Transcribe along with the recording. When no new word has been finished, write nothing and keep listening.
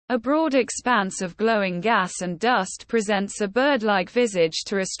A broad expanse of glowing gas and dust presents a bird-like visage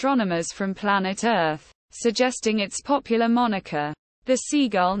to astronomers from planet Earth, suggesting its popular moniker, the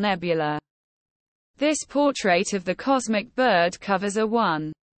Seagull Nebula. This portrait of the cosmic bird covers a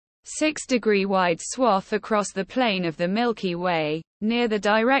 1.6-degree wide swath across the plane of the Milky Way, near the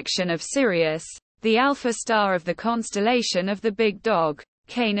direction of Sirius, the alpha star of the constellation of the Big Dog,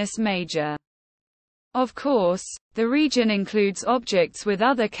 Canis Major. Of course, the region includes objects with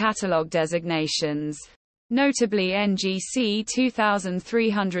other catalog designations, notably NGC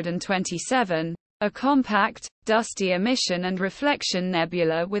 2327, a compact, dusty emission and reflection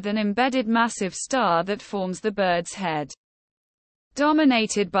nebula with an embedded massive star that forms the bird's head.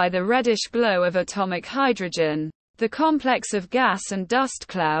 Dominated by the reddish glow of atomic hydrogen, the complex of gas and dust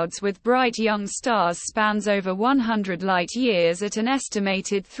clouds with bright young stars spans over 100 light-years at an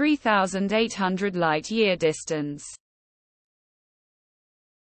estimated 3,800 light-year distance.